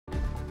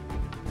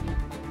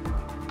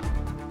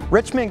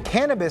Richmond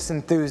cannabis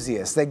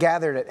enthusiasts, they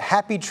gathered at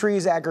Happy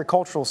Trees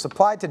Agricultural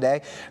Supply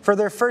today for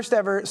their first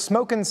ever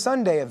Smokin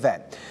Sunday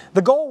event.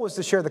 The goal was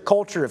to share the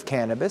culture of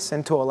cannabis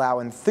and to allow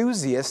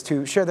enthusiasts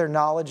to share their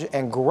knowledge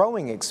and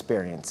growing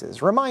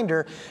experiences.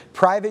 Reminder,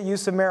 private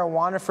use of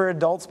marijuana for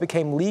adults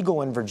became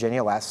legal in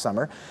Virginia last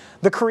summer.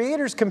 The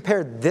creators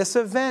compared this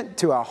event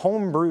to a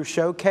homebrew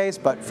showcase,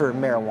 but for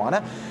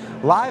marijuana.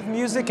 Live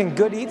music and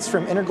good eats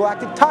from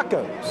Intergalactic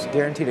Tacos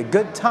guaranteed a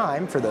good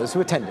time for those who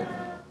attended.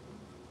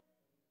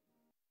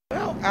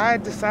 Well, I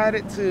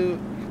decided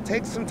to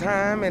take some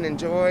time and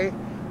enjoy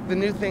the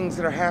new things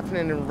that are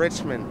happening in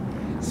Richmond,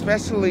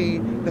 especially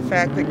the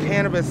fact that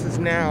cannabis is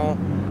now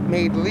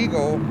made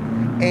legal,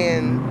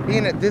 and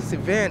being at this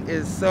event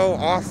is so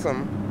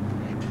awesome.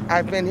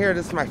 I've been here,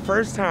 this is my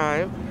first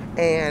time,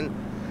 and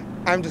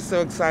I'm just so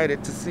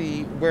excited to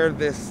see where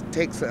this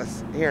takes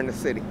us here in the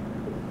city.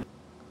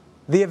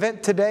 The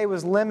event today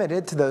was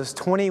limited to those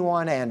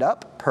 21 and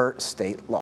up per state law.